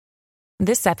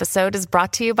This episode is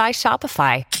brought to you by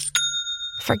Shopify.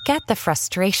 Forget the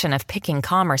frustration of picking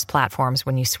commerce platforms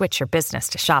when you switch your business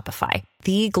to Shopify,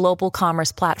 the global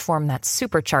commerce platform that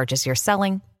supercharges your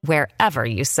selling wherever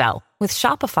you sell. With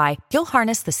Shopify, you'll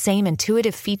harness the same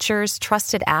intuitive features,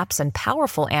 trusted apps, and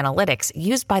powerful analytics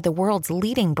used by the world's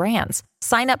leading brands.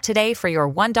 Sign up today for your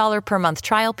 $1 per month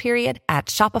trial period at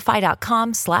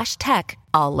shopify.com/tech,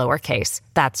 all lowercase.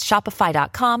 That's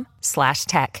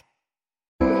shopify.com/tech.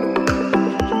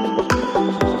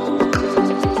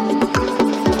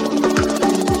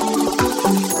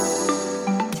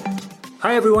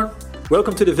 Hi everyone,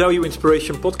 welcome to the Value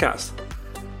Inspiration Podcast.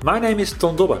 My name is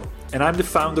Ton Dobbe and I'm the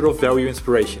founder of Value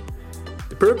Inspiration.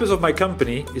 The purpose of my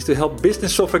company is to help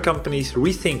business software companies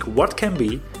rethink what can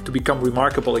be to become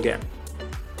remarkable again.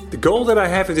 The goal that I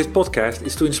have with this podcast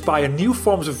is to inspire new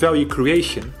forms of value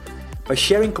creation by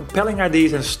sharing compelling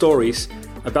ideas and stories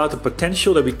about the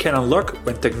potential that we can unlock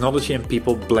when technology and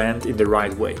people blend in the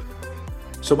right way.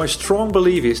 So my strong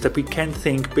belief is that we can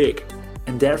think big,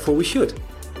 and therefore we should.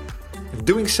 And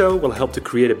doing so will help to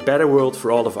create a better world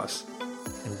for all of us.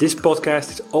 And this podcast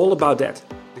is all about that.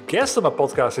 The guest on my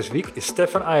podcast this week is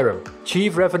Stefan Iram,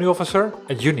 Chief Revenue Officer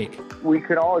at Unique. We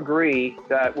could all agree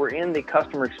that we're in the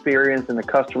customer experience and the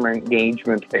customer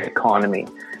engagement economy.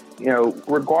 You know,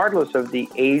 regardless of the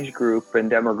age group and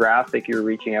demographic you're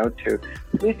reaching out to,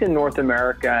 at least in North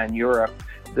America and Europe,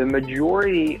 the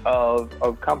majority of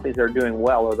companies that are doing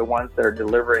well are the ones that are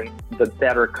delivering the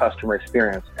better customer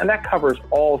experience. And that covers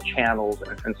all channels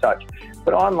and such.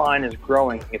 But online is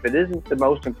growing. If it isn't the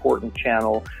most important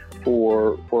channel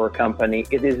for a company,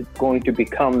 it is going to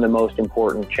become the most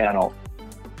important channel.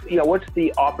 You know, what's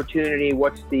the opportunity?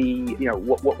 What's the,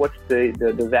 what's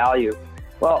the value?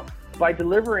 Well, by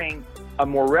delivering a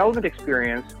more relevant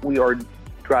experience, we are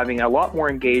driving a lot more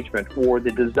engagement, or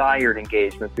the desired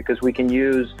engagement, because we can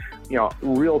use,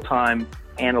 real-time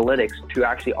analytics to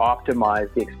actually optimize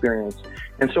the experience.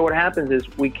 And so what happens is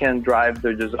we can drive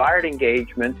the desired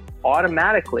engagement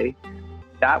automatically.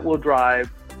 That will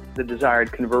drive the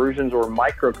desired conversions or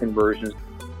micro conversions.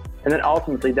 And then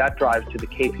ultimately that drives to the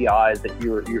KPIs that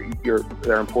that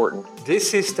are important.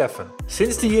 This is Stefan.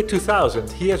 Since the year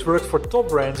 2000, he has worked for top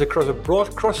brands across a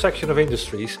broad cross-section of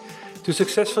industries to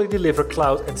successfully deliver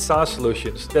cloud and SaaS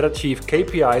solutions that achieve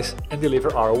KPIs and deliver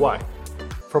ROI.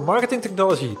 From marketing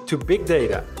technology to big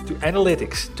data, to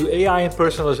analytics, to AI and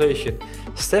personalization,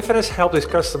 Stefan has helped his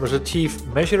customers achieve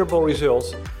measurable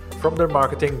results from their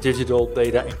marketing, digital,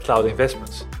 data and cloud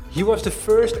investments. He was the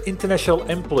first international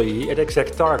employee at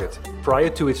ExactTarget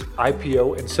prior to its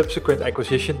IPO and subsequent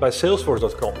acquisition by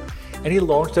Salesforce.com, and he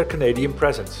launched their Canadian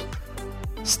presence.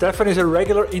 Stefan is a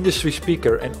regular industry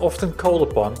speaker and often called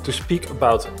upon to speak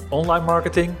about online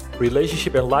marketing,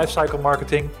 relationship and lifecycle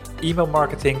marketing, email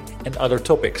marketing, and other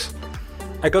topics.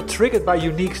 I got triggered by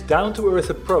Unique's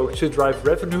down-to-earth approach to drive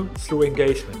revenue through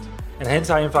engagement, and hence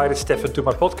I invited Stefan to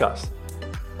my podcast.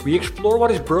 We explore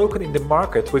what is broken in the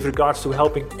market with regards to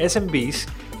helping SMBs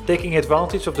taking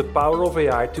advantage of the power of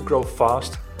AI to grow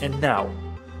fast and now.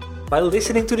 By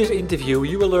listening to this interview,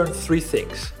 you will learn three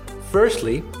things.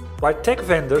 Firstly, why tech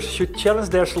vendors should challenge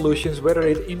their solutions whether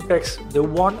it impacts the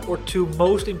one or two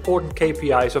most important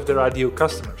KPIs of their ideal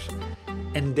customers,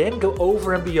 and then go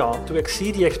over and beyond to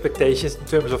exceed the expectations in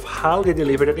terms of how they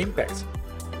deliver that impact.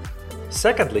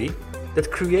 Secondly, that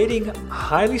creating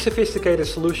highly sophisticated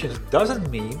solutions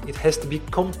doesn't mean it has to be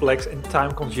complex and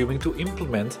time-consuming to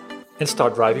implement and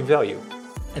start driving value.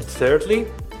 And thirdly,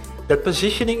 that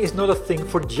positioning is not a thing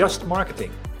for just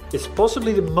marketing. It's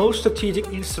possibly the most strategic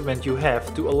instrument you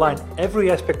have to align every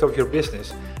aspect of your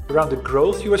business around the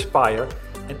growth you aspire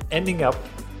and ending up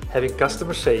having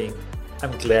customers saying,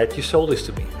 "I'm glad you sold this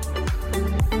to me."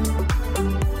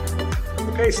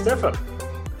 Okay, Stefan,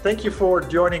 thank you for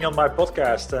joining on my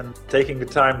podcast and taking the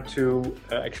time to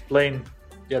explain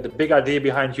the big idea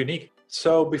behind Unique.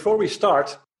 So before we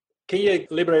start, can you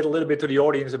elaborate a little bit to the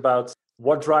audience about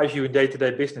what drives you in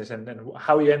day-to-day business and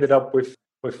how you ended up with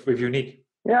Unique?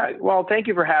 Yeah, well, thank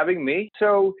you for having me.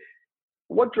 So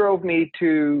what drove me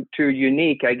to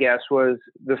Unique, I guess, was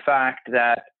the fact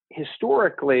that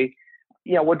historically,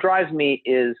 what drives me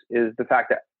is the fact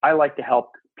that I like to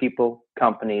help people,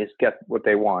 companies get what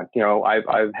they want.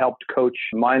 I've helped coach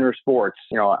minor sports.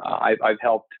 I've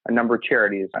helped a number of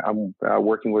charities. I'm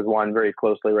working with one very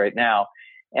closely right now.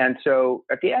 And so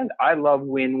at the end, I love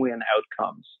win-win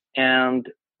outcomes. And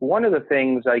one of the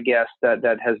things, I guess,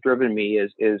 that has driven me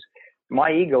is my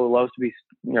ego loves to be,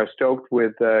 stoked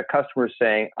with customers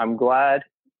saying, "I'm glad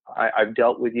I've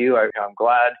dealt with you. I'm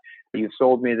glad you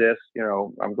sold me this.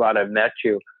 I'm glad I've met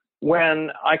you."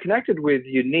 when I connected with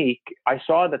Unique, I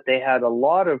saw that they had a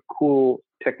lot of cool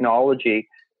technology,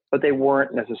 but they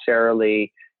weren't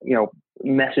necessarily,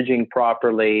 messaging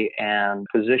properly and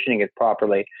positioning it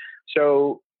properly.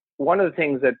 So one of the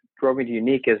things that drove me to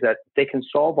Unique is that they can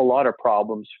solve a lot of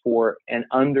problems for an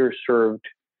underserved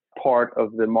part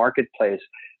of the marketplace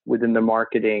within the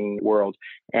marketing world.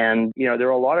 And, there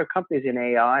are a lot of companies in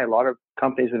AI, a lot of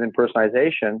companies within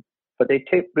personalization, but they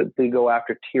typically go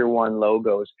after tier one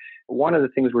logos. One of the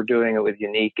things we're doing with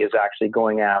Unique is actually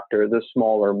going after the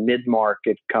smaller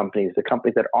mid-market companies, the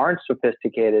companies that aren't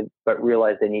sophisticated, but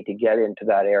realize they need to get into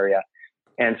that area.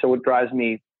 And so what drives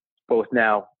me both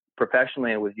now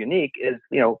professionally and with Unique is,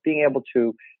 being able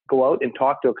to go out and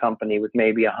talk to a company with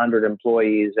maybe 100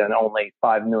 employees and only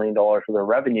 $5 million for their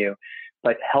revenue,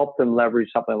 but help them leverage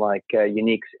something like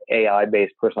Unique's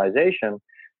AI-based personalization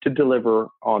to deliver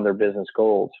on their business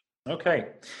goals. Okay.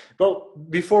 Well,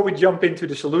 before we jump into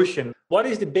the solution, what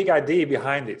is the big idea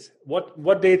behind it?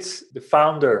 What did the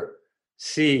founder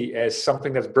see as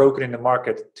something that's broken in the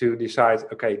market to decide,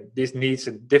 okay, this needs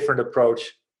a different approach,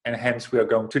 and hence we are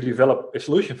going to develop a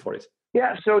solution for it?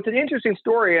 Yeah, so it's an interesting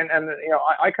story, and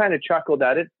I kind of chuckled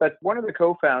at it. But one of the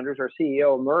co-founders, our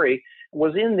CEO Murray,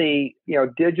 was in the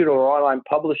digital or online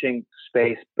publishing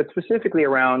space, but specifically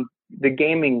around the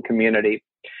gaming community.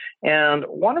 And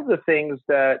one of the things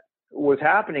that was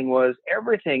happening was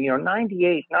everything,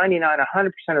 98, 99, 100%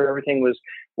 of everything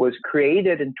was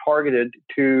created and targeted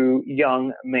to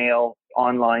young male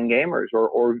online gamers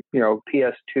or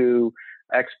PS2,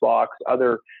 Xbox,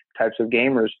 other types of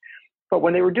gamers. But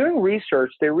when they were doing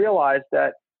research, they realized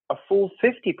that a full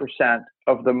 50%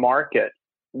 of the market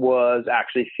was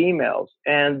actually females.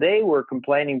 And they were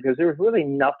complaining because there was really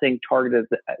nothing targeted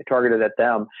at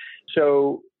them.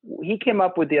 So he came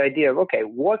up with the idea of, okay,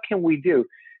 what can we do?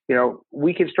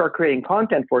 We can start creating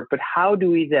content for it, but how do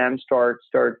we then start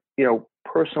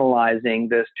personalizing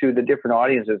this to the different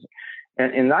audiences?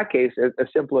 And in that case, as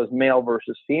simple as male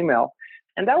versus female.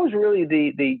 And that was really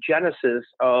the genesis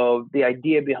of the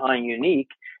idea behind Unique.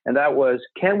 And that was,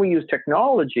 can we use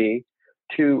technology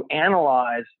to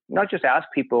analyze, not just ask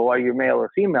people, are you male or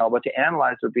female, but to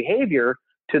analyze their behavior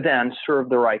to then serve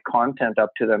the right content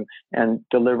up to them and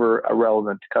deliver a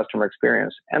relevant customer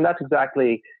experience. And that's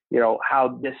exactly,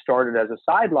 how this started as a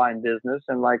sideline business.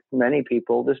 And like many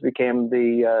people, this became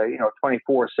the,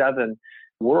 24/7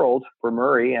 world for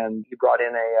Murray. And he brought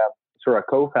in a sort of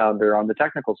co-founder on the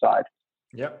technical side.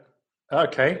 Yeah.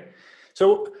 Okay.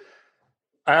 So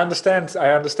I understand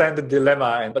the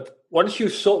dilemma, but once you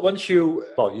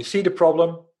see the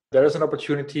problem, there is an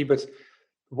opportunity, but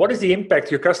what is the impact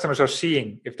your customers are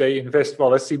seeing if they invest?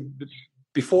 Well, let's see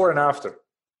before and after.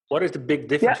 What is the big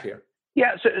difference here?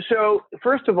 Yeah. So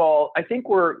first of all, I think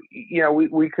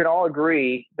we could all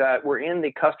agree that we're in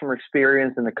the customer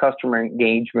experience and the customer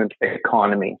engagement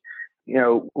economy.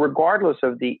 Regardless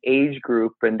of the age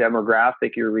group and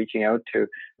demographic you're reaching out to,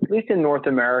 at least in North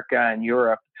America and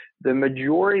Europe, the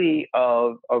majority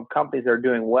of companies that are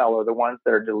doing well are the ones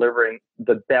that are delivering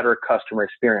the better customer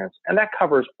experience. And that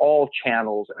covers all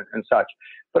channels and such.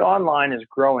 But online is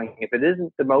growing. If it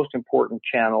isn't the most important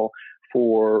channel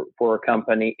for a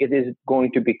company, it is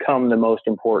going to become the most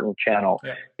important channel,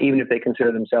 even if they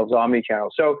consider themselves omni-channel.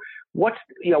 So what's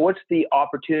the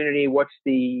opportunity? What's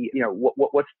the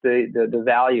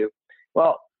value?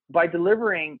 Well, by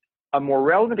delivering a more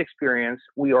relevant experience,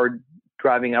 we are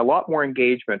driving a lot more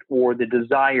engagement, or the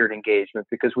desired engagement,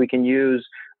 because we can use,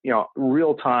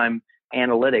 real-time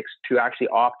analytics to actually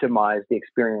optimize the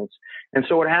experience. And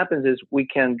so what happens is we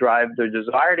can drive the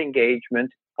desired engagement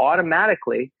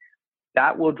automatically.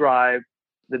 That will drive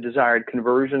the desired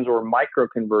conversions, or micro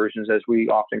conversions, as we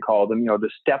often call them, the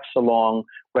steps along,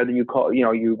 whether you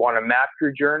want to map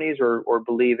your journeys or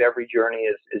believe every journey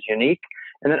is unique.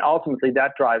 And then ultimately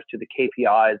that drives to the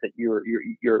KPIs that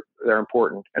they're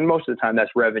important. And most of the time that's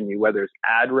revenue, whether it's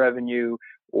ad revenue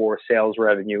or sales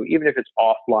revenue, even if it's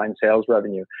offline sales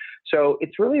revenue. So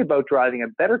it's really about driving a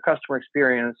better customer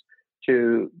experience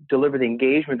to deliver the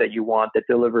engagement that you want, that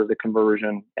delivers the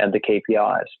conversion and the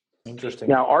KPIs. Interesting.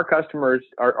 Now, our customers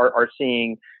are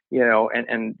seeing,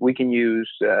 and we can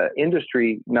use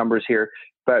industry numbers here,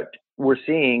 but we're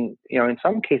seeing, in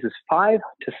some cases, 500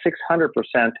 to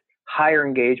 600% higher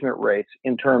engagement rates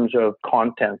in terms of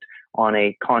content on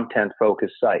a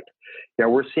content-focused site.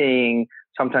 We're seeing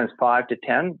sometimes 5 to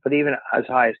 10, but even as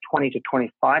high as 20 to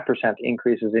 25%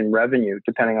 increases in revenue,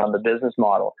 depending on the business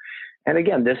model. And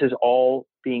again, this is all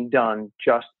being done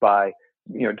just by,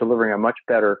 delivering a much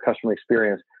better customer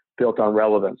experience built on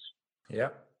relevance. Yeah.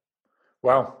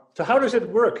 Wow. So how does it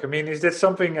work? I mean, is that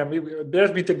something,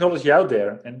 there's been technology out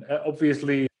there, and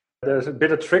obviously There's a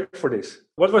bit of trick for this.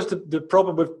 What was the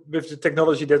problem with the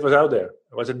technology that was out there?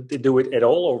 Was it to do it at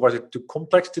all, or was it too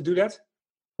complex to do that?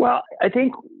 Well, I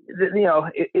think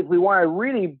that, if we want to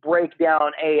really break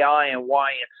down AI and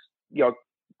why it's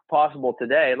possible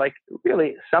today, like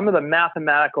really some of the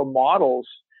mathematical models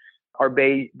are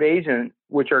Bayesian,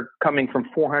 which are coming from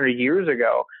 400 years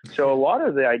ago. So a lot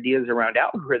of the ideas around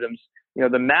algorithms,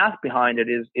 the math behind it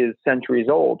is centuries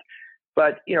old.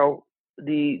 But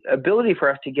the ability for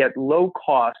us to get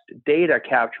low-cost data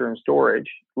capture and storage,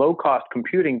 low-cost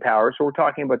computing power. So we're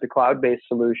talking about the cloud-based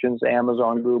solutions,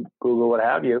 Amazon, Google, what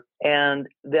have you. And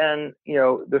then,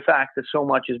 the fact that so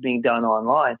much is being done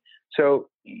online. So,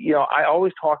 I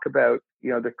always talk about,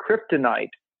 the kryptonite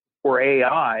for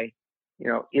AI,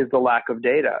 is the lack of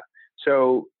data.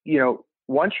 So,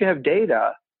 once you have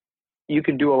data, you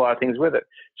can do a lot of things with it.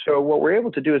 So what we're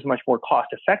able to do is much more cost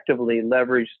effectively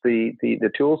leverage the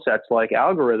tool sets like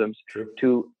algorithms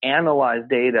to analyze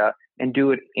data and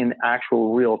do it in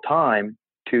actual real time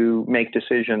to make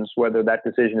decisions, whether that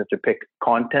decision is to pick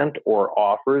content or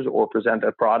offers or present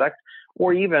a product,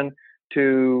 or even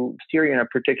to steer you in a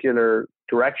particular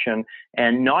direction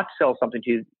and not sell something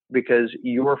to you because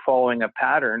you're following a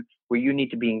pattern where you need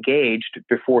to be engaged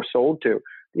before sold to.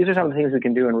 These are some of the things we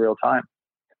can do in real time.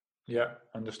 Yeah,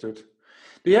 understood.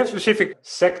 Do you have specific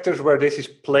sectors where this is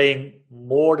playing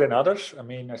more than others? I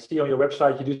mean, I see on your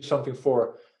website you do something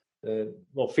for,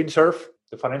 FinServ,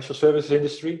 the financial services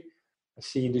industry. I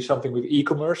see you do something with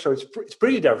e-commerce, so it's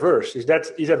pretty diverse. Is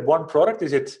that one product?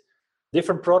 Is it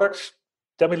different products?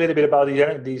 Tell me a little bit about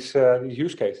these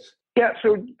use cases. Yeah,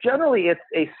 so generally it's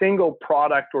a single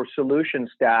product or solution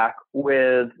stack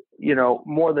with,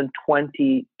 more than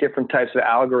 20 different types of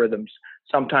algorithms,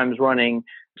 sometimes running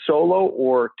solo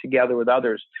or together with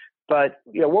others. But,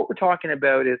 what we're talking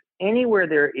about is anywhere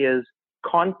there is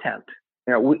content.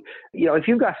 If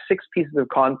you've got 6 pieces of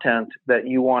content that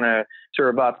you want to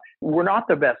serve up, we're not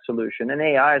the best solution, and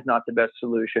AI is not the best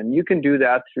solution. You can do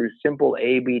that through simple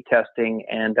A/B testing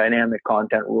and dynamic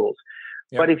content rules.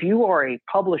 Yeah. But if you are a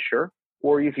publisher,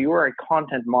 or if you are a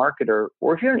content marketer,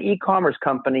 or if you're an e-commerce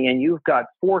company and you've got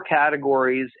 4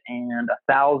 categories and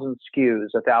 1,000 SKUs,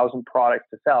 1,000 products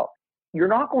to sell, you're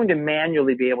not going to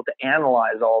manually be able to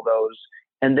analyze all those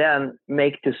and then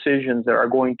make decisions that are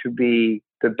going to be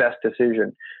the best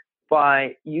decision.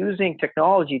 By using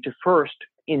technology to first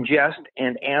ingest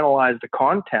and analyze the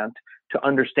content to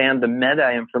understand the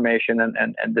meta information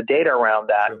and the data around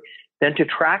that, sure. Then to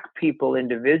track people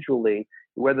individually,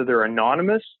 whether they're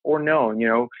anonymous or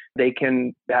known. They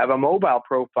can have a mobile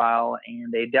profile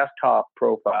and a desktop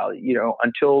profile.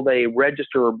 Until they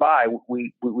register or buy,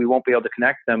 we won't be able to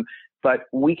connect them. But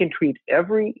we can treat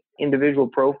every individual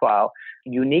profile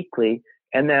uniquely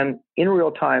and then in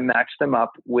real time match them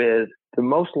up with the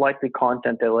most likely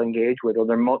content they'll engage with, or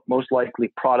the most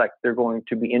likely product they're going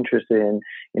to be interested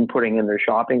in putting in their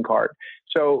shopping cart.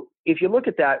 So if you look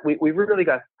at that, we've really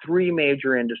got 3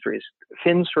 major industries.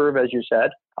 FinServ, as you said,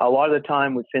 a lot of the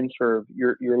time with FinServ,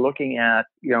 you're looking at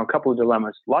a couple of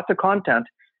dilemmas. Lots of content,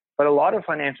 but a lot of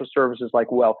financial services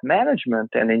like wealth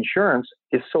management and insurance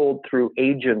is sold through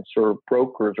agents or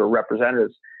brokers or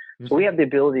representatives. Mm-hmm. So we have the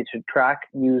ability to track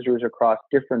users across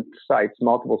different sites,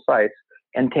 multiple sites,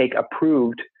 and take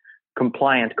approved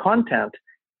compliant content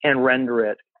and render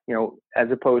it, as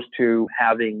opposed to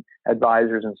having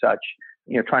advisors and such,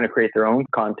 trying to create their own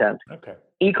content. Okay.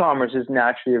 E-commerce is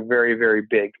naturally a very, very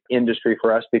big industry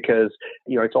for us because,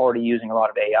 it's already using a lot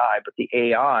of AI, but the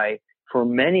AI for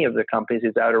many of the companies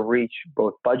is out of reach,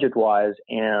 both budget-wise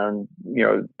and,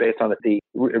 based on the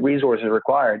resources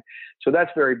required. So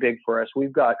that's very big for us.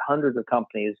 We've got hundreds of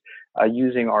companies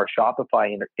using our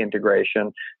Shopify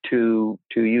integration to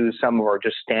use some of our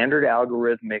just standard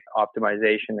algorithmic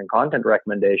optimization and content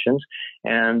recommendations.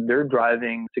 And they're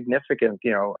driving significant,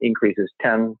 increases,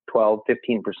 10, 12,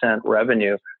 15%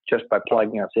 revenue just by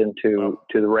plugging us into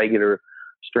the regular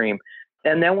stream.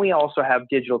 And then we also have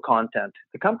digital content.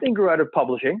 The company grew out of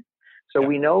publishing. So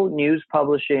we know news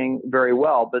publishing very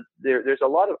well, but there's a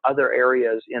lot of other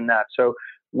areas in that. So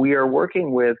we are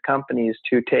working with companies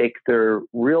to take their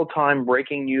real-time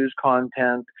breaking news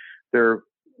content, their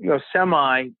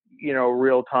real-time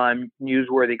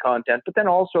newsworthy content, but then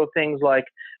also things like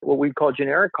what we call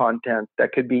generic content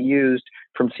that could be used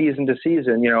from season to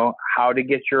season, how to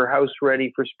get your house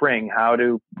ready for spring, how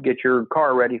to get your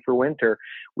car ready for winter,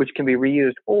 which can be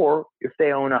reused. Or if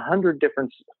they own 100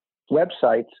 different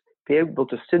websites, be able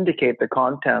to syndicate the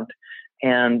content.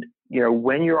 And,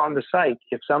 when you're on the site,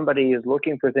 if somebody is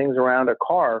looking for things around a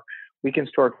car, we can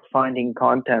start finding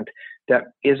content that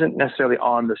isn't necessarily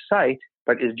on the site,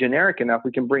 but is generic enough,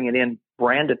 we can bring it in,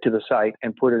 brand it to the site,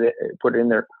 and put it in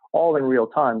there all in real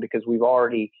time because we've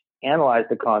already analyzed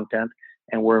the content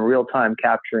and we're in real time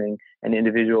capturing an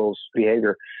individual's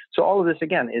behavior. So all of this,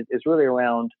 again, is really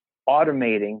around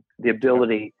automating the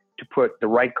ability to put the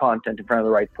right content in front of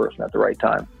the right person at the right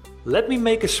time. Let me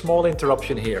make a small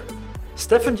interruption here.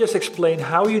 Stefan just explained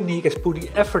how Unique has put the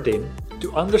effort in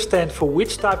to understand for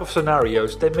which type of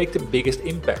scenarios they make the biggest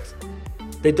impact.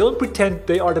 They don't pretend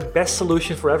they are the best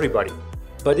solution for everybody.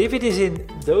 But if it is in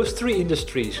those three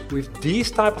industries with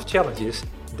these type of challenges,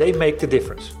 they make the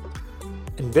difference.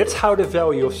 And that's how the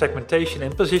value of segmentation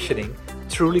and positioning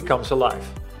truly comes alive.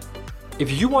 If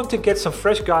you want to get some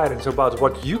fresh guidance about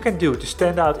what you can do to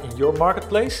stand out in your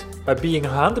marketplace by being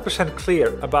 100%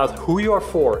 clear about who you are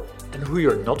for and who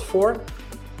you're not for,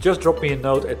 just drop me a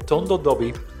note at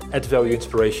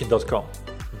ton.dobby@valueinspiration.com.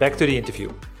 Back to the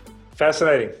interview.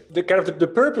 Fascinating. The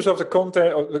purpose of the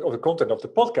content of the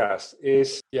podcast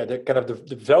is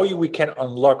the value we can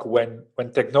unlock when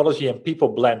technology and people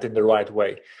blend in the right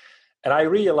way. And I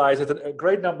realize that a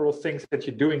great number of things that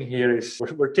you're doing here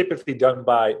were typically done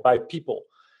by people,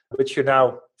 which you're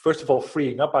now, first of all,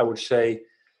 freeing up, I would say,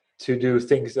 to do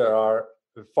things that are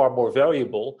far more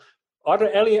valuable. Are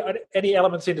there any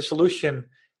elements in the solution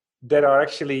that are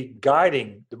actually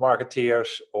guiding the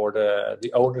marketeers or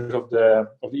the owners of the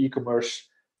e-commerce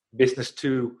business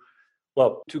to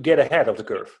get ahead of the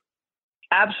curve?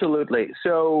 Absolutely.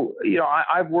 So,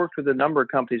 I've worked with a number of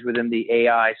companies within the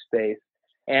AI space.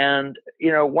 And,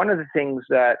 one of the things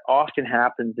that often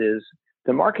happens is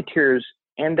the marketeers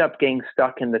end up getting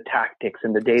stuck in the tactics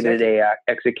and the day-to-day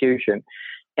execution.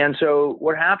 And so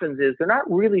what happens is they're not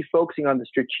really focusing on the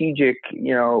strategic,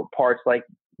 parts like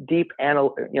deep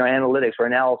analytics or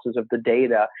analysis of the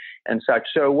data and such.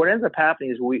 So what ends up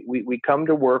happening is we come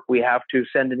to work, we have to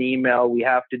send an email, we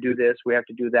have to do this, we have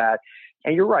to do that.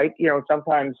 And you're right,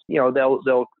 sometimes,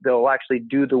 they'll actually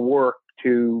do the work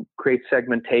to create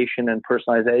segmentation and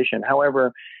personalization.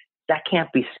 However, that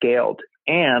can't be scaled.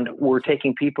 And we're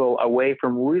taking people away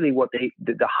from really what the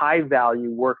high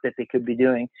value work that they could be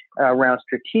doing around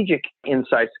strategic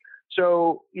insights.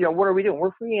 So, what are we doing?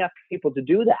 We're freeing up people to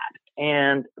do that.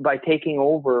 And by taking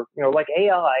over, like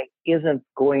AI isn't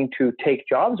going to take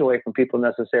jobs away from people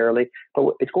necessarily,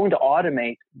 but it's going to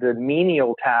automate the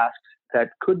menial tasks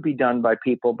that could be done by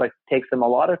people, but takes them a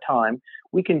lot of time.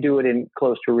 We can do it in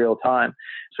close to real time.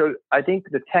 So I think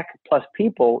the tech plus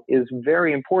people is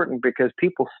very important because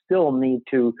people still need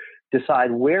to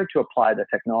decide where to apply the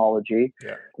technology.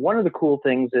 Yeah. One of the cool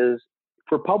things is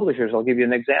for publishers, I'll give you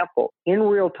an example. In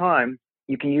real time,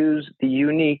 you can use the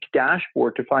Unique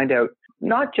dashboard to find out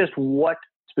not just what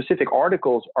specific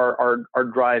articles are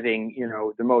driving,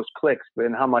 the most clicks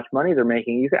and how much money they're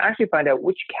making. You can actually find out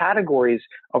which categories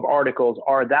of articles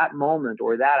are that moment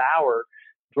or that hour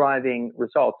driving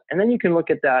results. And then you can look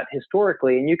at that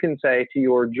historically and you can say to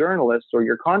your journalists or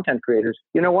your content creators,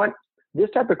 you know what? This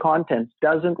type of content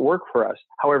doesn't work for us.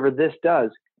 However, this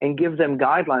does. And give them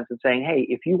guidelines and saying, hey,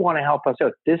 if you want to help us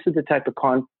out, this is the type of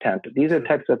content. These are the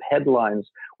types of headlines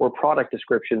or product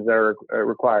descriptions that are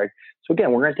required. So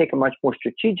again, we're going to take a much more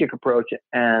strategic approach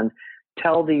and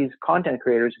tell these content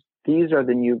creators, these are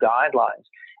the new guidelines.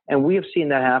 And we have seen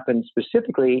that happen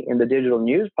specifically in the digital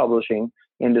news publishing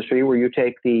industry, where you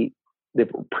take the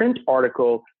print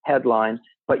article headline,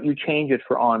 but you change it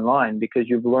for online because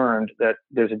you've learned that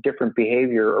there's a different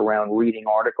behavior around reading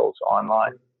articles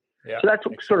online. Yeah, so that's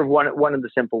exactly. Sort of one of the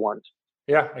simple ones.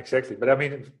 Yeah, exactly. But I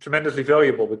mean, tremendously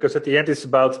valuable because at the end it's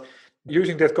about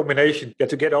using that combination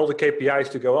to get all the KPIs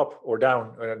to go up or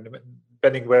down,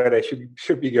 depending where they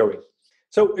should be going.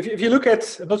 So if you look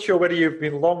at, I'm not sure whether you've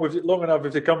been long enough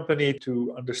with the company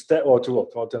to understand or to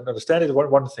understand it,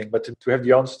 one thing, but to have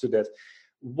the answer to that.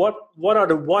 What are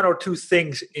the one or two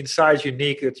things inside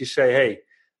Unique that you say, hey,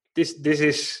 this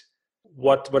is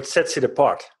what sets it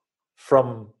apart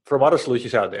from other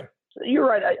solutions out there? You're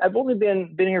right. I've only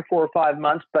been here 4 or 5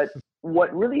 months, but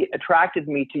what really attracted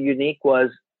me to Unique was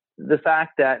the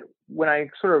fact that when I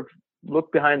sort of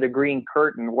looked behind the green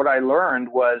curtain, what I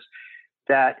learned was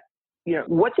that,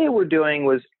 what they were doing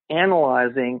was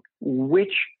analyzing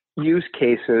which use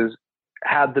cases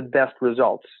had the best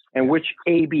results and which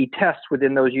A/B tests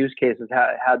within those use cases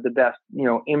had the best,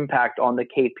 impact on the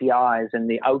KPIs and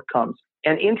the outcomes.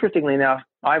 And interestingly enough,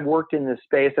 I've worked in this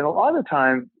space, and a lot of the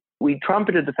time we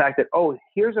trumpeted the fact that, oh,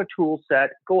 here's a tool set,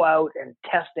 go out and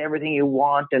test everything you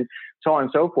want, and so on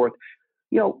and so forth.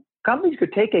 Companies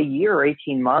could take a year or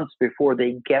 18 months before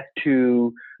they get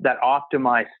to that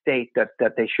optimized state that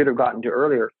they should have gotten to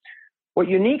earlier. What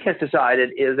Unique has decided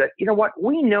is that,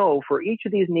 we know for each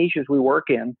of these niches we work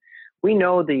in, we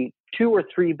know the 2 or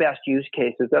 3 best use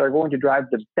cases that are going to drive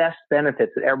the best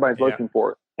benefits that everybody's looking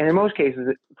for. And in most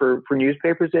cases, for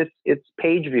newspapers, it's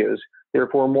page views,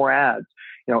 therefore more ads.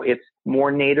 It's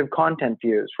more native content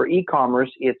views. For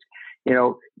e-commerce, it's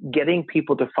getting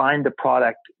people to find the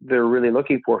product they're really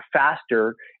looking for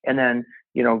faster, and then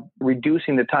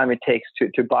reducing the time it takes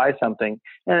to buy something.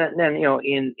 And then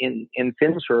in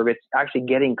FinServ, it's actually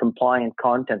getting compliant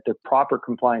content, the proper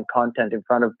compliant content in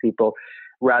front of people,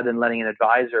 rather than letting an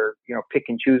advisor pick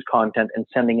and choose content and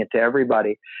sending it to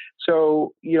everybody.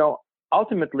 So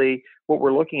ultimately, what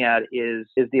we're looking at is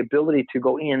the ability to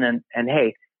go in and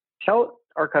hey, tell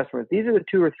our customers, these are the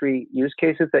 2 or 3 use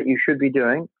cases that you should be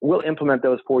doing. We'll implement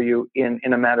those for you in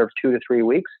a matter of 2 to 3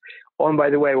 weeks. Oh, and by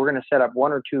the way, we're going to set up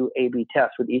 1 or 2 A/B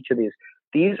tests with each of these.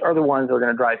 These are the ones that are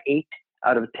going to drive 8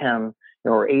 out of 10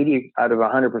 or 80 out of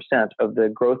 100% of the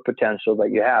growth potential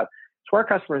that you have. So our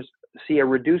customers see a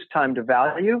reduced time to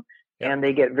value, and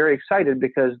they get very excited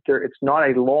because it's not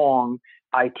a long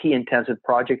IT-intensive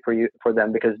project for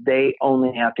them, because they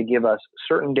only have to give us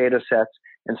certain data sets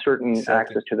and certain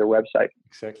access to their website.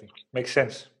 Exactly. Makes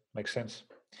sense.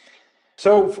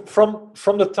 So from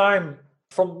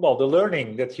the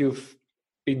learning that you've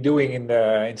been doing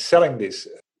in selling this,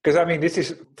 because I mean, this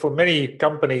is for many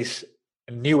companies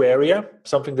a new area,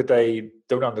 something that they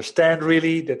don't understand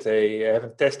really, that they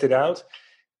haven't tested out.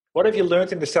 What have you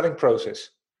learned in the selling process?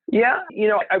 Yeah,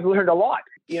 I've learned a lot,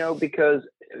 because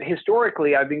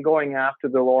historically I've been going after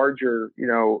the larger,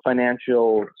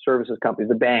 financial services companies,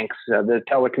 the banks, the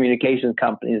telecommunications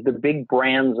companies, the big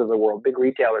brands of the world, big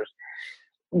retailers.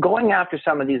 Going after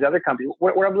some of these other companies,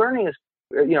 what I'm learning is,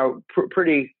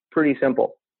 pretty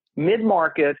simple.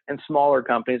 Mid-market and smaller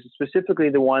companies, specifically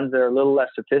the ones that are a little less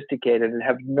sophisticated and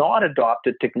have not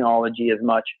adopted technology as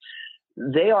much,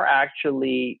 they are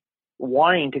actually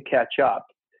wanting to catch up.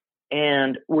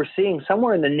 And we're seeing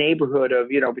somewhere in the neighborhood of,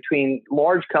 between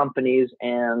large companies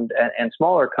and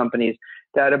smaller companies,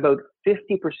 that about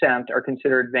 50% are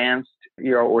considered advanced,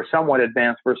 or somewhat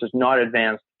advanced versus not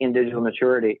advanced in digital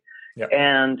maturity. Yeah.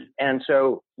 And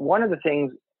so one of the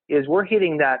things is we're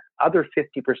hitting that other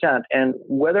 50%, and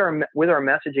with our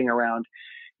messaging around,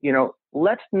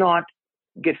 let's not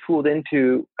get fooled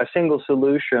into a single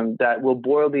solution that will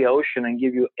boil the ocean and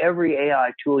give you every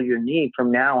AI tool you need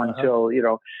from now until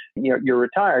you're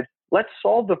retired. Let's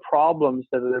solve the problems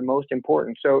that are the most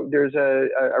important. So there's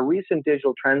a recent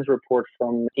digital trends report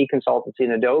from eConsultancy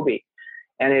and Adobe,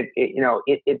 and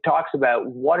it talks about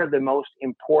what are the most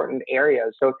important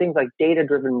areas. So things like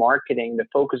data-driven marketing that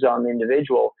focus on the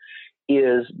individual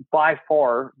is by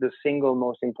far the single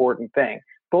most important thing,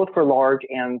 both for large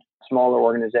and smaller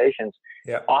organizations.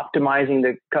 Yeah. Optimizing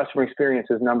the customer experience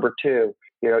is number 2.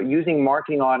 Using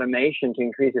marketing automation to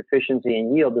increase efficiency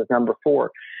and yield is number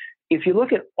 4. If you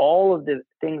look at all of the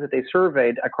things that they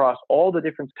surveyed across all the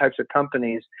different types of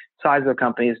companies, size of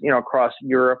companies, across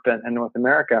Europe and North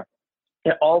America,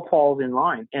 it all falls in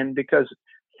line. And because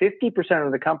 50%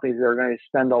 of the companies that are going to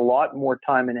spend a lot more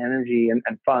time and energy and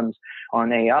funds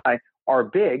on AI are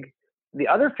big, the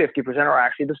other 50% are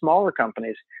actually the smaller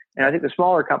companies. And I think the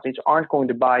smaller companies aren't going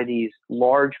to buy these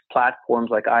large platforms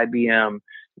like IBM,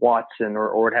 Watson,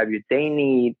 or what have you. They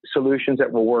need solutions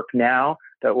that will work now,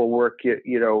 that will work,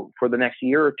 for the next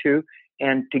year or two,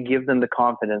 and to give them the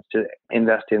confidence to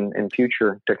invest in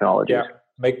future technologies. Yeah,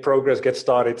 make progress, get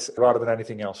started rather than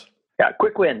anything else. Yeah,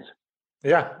 quick wins.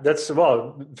 Yeah, that's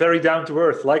very down to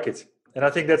earth, like it. And I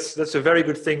think that's a very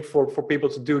good thing for people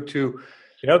to do to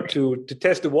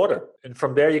test the water, and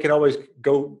from there you can always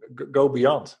go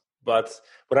beyond. But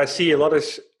what I see a lot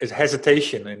is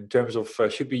hesitation in terms of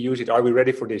should we use it? Are we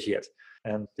ready for this yet?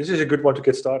 And this is a good one to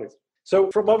get started.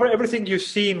 So from everything you've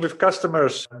seen with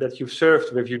customers that you've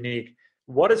served with Younique,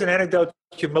 what is an anecdote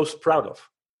you're most proud of?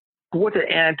 What's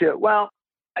an anecdote? Well,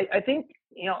 I think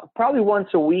probably once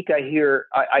a week I hear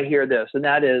this, and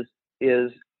that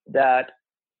is that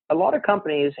a lot of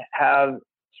companies have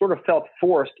sort of felt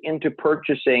forced into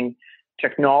purchasing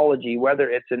technology, whether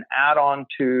it's an add-on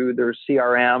to their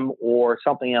CRM or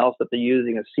something else that they're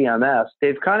using as CMS.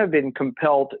 They've kind of been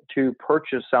compelled to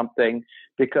purchase something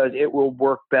because it will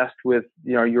work best with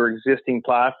your existing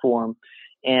platform,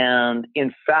 and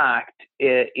in fact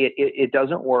it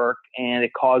doesn't work, and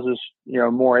it causes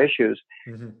more issues.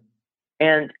 Mm-hmm.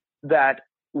 And that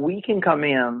we can come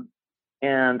in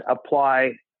and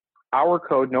apply our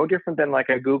code, no different than like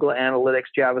a Google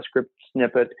Analytics JavaScript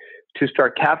snippet, to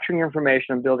start capturing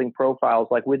information and building profiles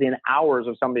like within hours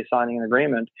of somebody signing an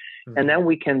agreement. Mm-hmm. And then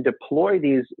we can deploy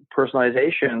these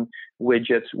personalization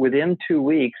widgets within 2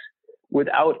 weeks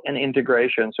without an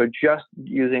integration. So just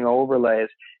using overlays.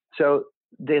 So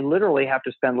they literally have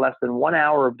to spend less than 1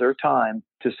 hour of their time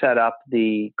to set up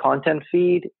the content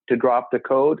feed, to drop the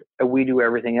code, and we do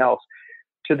everything else.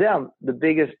 To them, the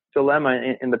biggest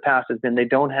dilemma in the past has been they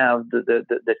don't have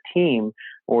the team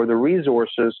or the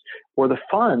resources or the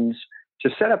funds to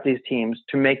set up these teams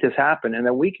to make this happen. And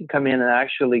then we can come in and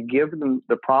actually give them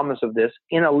the promise of this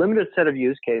in a limited set of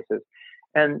use cases.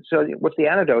 And so what's the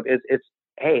antidote? It's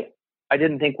hey, I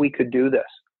didn't think we could do this.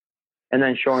 And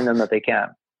then showing them that they can.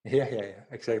 Yeah,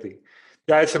 exactly.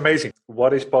 Yeah, it's amazing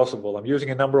what is possible. I'm using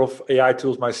a number of AI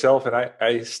tools myself, and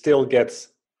I still get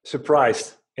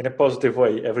surprised in a positive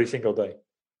way every single day.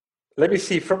 Let me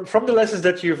see, from the lessons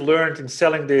that you've learned in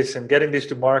selling this and getting this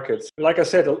to market, like I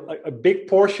said, a big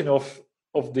portion of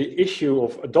the issue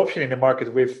of adoption in the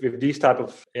market with these type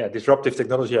of disruptive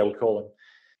technology, I would call them,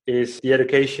 is the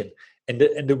education and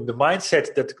the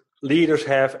mindset that leaders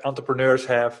have, entrepreneurs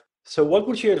have. So what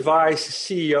would you advise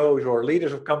CEOs or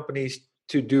leaders of companies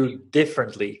to do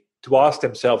differently, to ask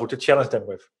themselves or to challenge them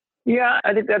with? Yeah,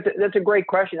 I think that's a great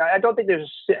question. I don't think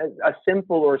there's a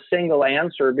simple or single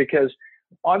answer, because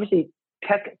obviously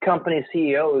tech company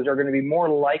CEOs are going to be more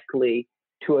likely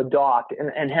to adopt,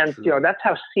 and hence, that's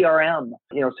how CRM,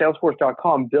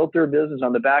 Salesforce.com built their business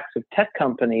on the backs of tech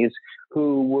companies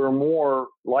who were more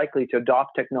likely to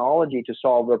adopt technology to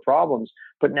solve their problems.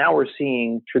 But now we're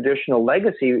seeing traditional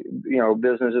legacy,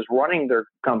 businesses running their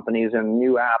companies and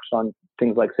new apps on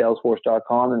things like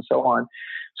Salesforce.com and so on.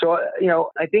 So,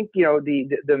 I think,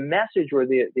 the message or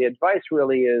the advice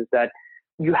really is that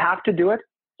you have to do it,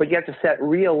 but you have to set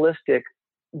realistic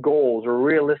goals or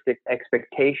realistic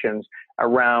expectations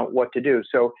around what to do.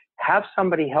 So have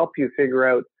somebody help you figure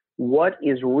out what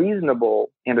is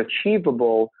reasonable and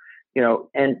achievable,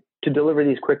 and to deliver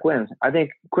these quick wins. I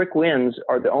think quick wins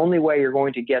are the only way you're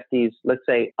going to get these, let's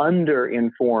say,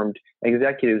 under-informed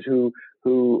executives who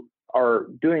are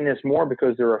doing this more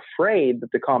because they're afraid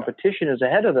that the competition is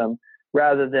ahead of them,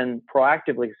 rather than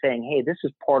proactively saying, hey, this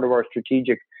is part of our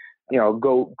strategic,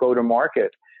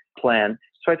 go-to-market plan.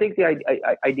 So I think the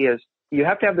idea is you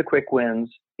have to have the quick wins.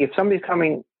 If somebody's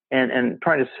coming and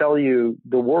trying to sell you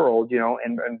the world,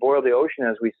 and boil the ocean,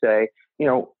 as we say,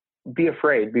 be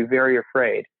afraid, be very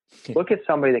afraid. Look at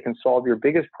somebody that can solve your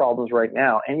biggest problems right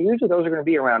now. And usually those are going to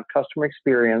be around customer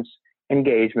experience,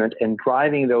 engagement, and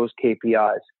driving those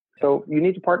KPIs. So you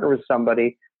need to partner with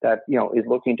somebody that, is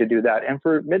looking to do that. And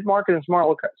for mid-market and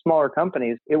smaller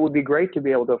companies, it would be great to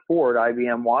be able to afford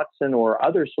IBM Watson or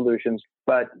other solutions,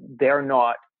 but they're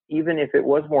not, even if it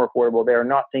was more affordable, they're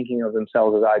not thinking of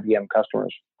themselves as IBM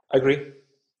customers. I agree.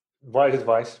 Wise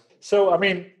advice. So,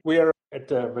 we are at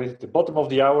the bottom of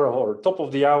the hour or top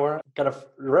of the hour, kind of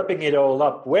wrapping it all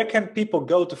up. Where can people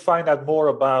go to find out more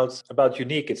about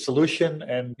Younique, its solution,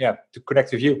 and to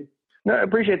connect with you? No, I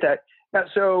appreciate that.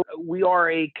 So we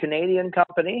are a Canadian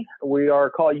company. We are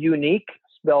called Younique,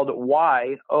 spelled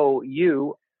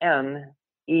YOUNEEQ,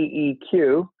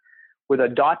 with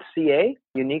a .ca,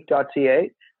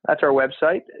 younique.ca. That's our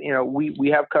website. We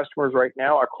have customers right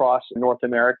now across North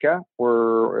America.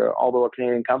 Although a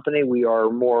Canadian company, we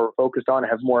are more focused on,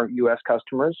 have more U.S.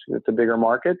 customers. It's a bigger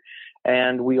market.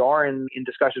 And we are in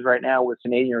discussions right now with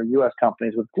Canadian or U.S.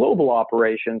 companies with global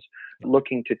operations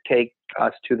looking to take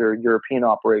us to their European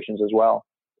operations as well.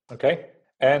 Okay.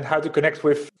 And how to connect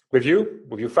with you,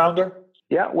 with your founder?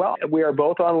 Yeah, well, we are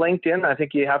both on LinkedIn. I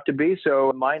think you have to be.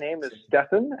 So my name is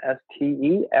Stefan,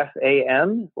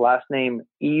 Stefan, last name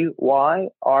Eyram.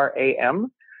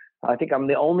 I think I'm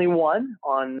the only one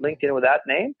on LinkedIn with that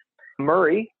name.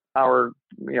 Murray, our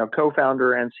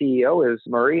co-founder and CEO, is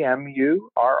Murray, Murray,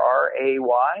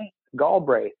 Galbraith,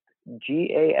 Galbraith,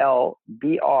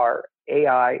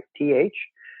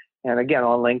 and again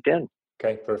on LinkedIn.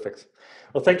 Okay, perfect.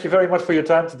 Well, thank you very much for your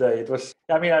time today. It was,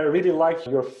 I really liked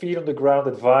your feet on the ground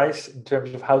advice in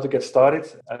terms of how to get started.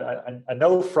 I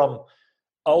know from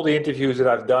all the interviews that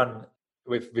I've done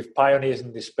with pioneers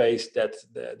in this space that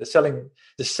the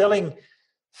selling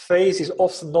phase is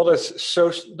often not as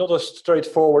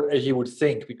straightforward as you would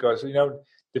think, because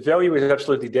the value is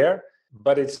absolutely there,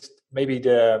 but it's maybe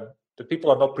the people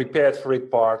are not prepared for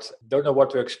it part, don't know what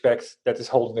to expect, that is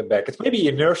holding them back. It's maybe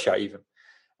inertia even.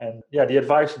 And the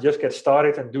advice to just get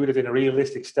started and do it in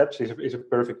realistic steps is a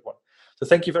perfect one. So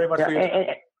thank you very much for your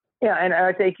time. And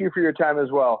I thank you for your time as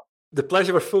well. The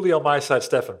pleasure was fully on my side,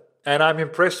 Stefan. And I'm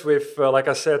impressed with, like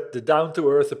I said, the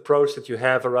down-to-earth approach that you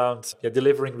have around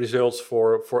delivering results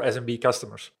for SMB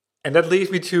customers. And that leads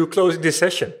me to closing this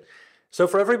session. So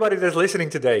for everybody that's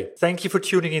listening today, thank you for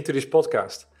tuning into this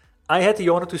podcast. I had the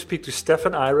honor to speak to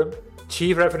Stefan Eyram,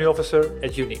 Chief Revenue Officer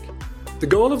at Younique. The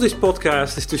goal of this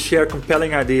podcast is to share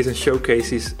compelling ideas and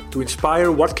showcases to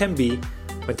inspire what can be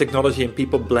when technology and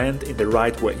people blend in the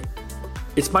right way.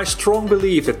 It's my strong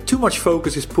belief that too much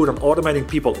focus is put on automating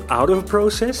people out of a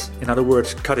process, in other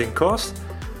words, cutting costs,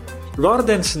 rather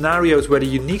than scenarios where the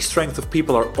unique strength of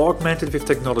people are augmented with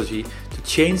technology to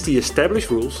change the established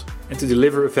rules and to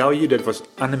deliver a value that was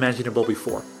unimaginable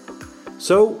before.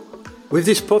 So, with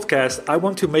this podcast, I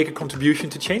want to make a contribution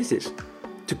to change this,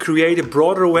 to create a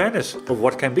broader awareness of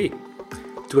what can be,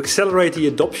 to accelerate the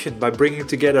adoption by bringing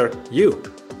together you,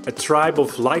 a tribe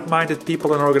of like-minded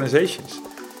people and organizations,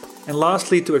 and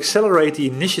lastly, to accelerate the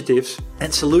initiatives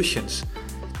and solutions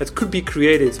that could be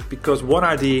created because one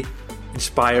idea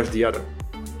inspires the other.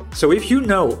 So if you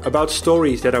know about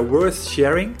stories that are worth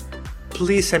sharing,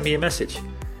 please send me a message.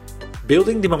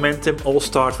 Building the momentum all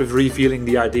starts with revealing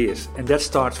the ideas, and that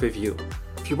starts with you.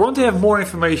 If you want to have more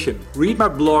information, read my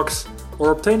blogs,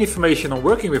 or obtain information on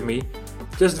working with me,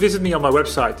 just visit me on my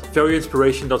website,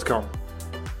 valueinspiration.com.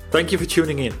 Thank you for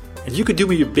tuning in, and you could do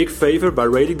me a big favor by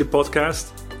rating the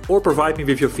podcast or provide me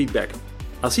with your feedback.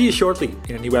 I'll see you shortly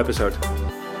in a new episode.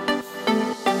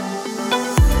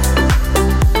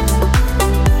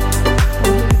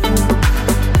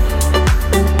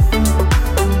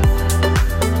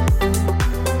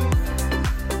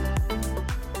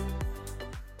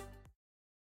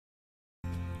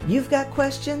 You've got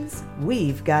questions,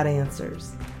 we've got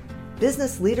answers.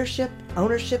 Business leadership,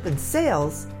 ownership, and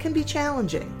sales can be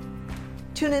challenging.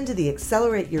 Tune into the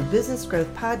Accelerate Your Business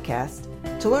Growth podcast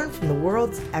to learn from the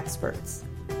world's experts.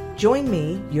 Join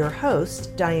me, your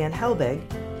host, Diane Helbig,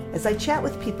 as I chat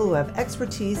with people who have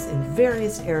expertise in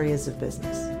various areas of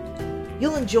business.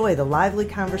 You'll enjoy the lively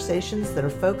conversations that are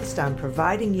focused on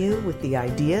providing you with the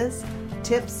ideas,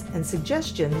 tips, and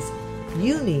suggestions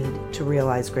you need to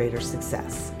realize greater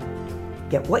success.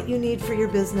 Get what you need for your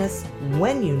business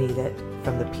when you need it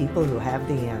from the people who have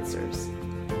the answers.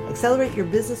 Accelerate Your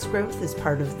Business Growth is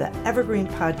part of the Evergreen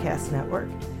Podcast Network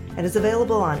and is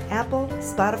available on Apple,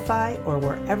 Spotify, or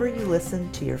wherever you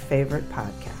listen to your favorite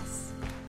podcast.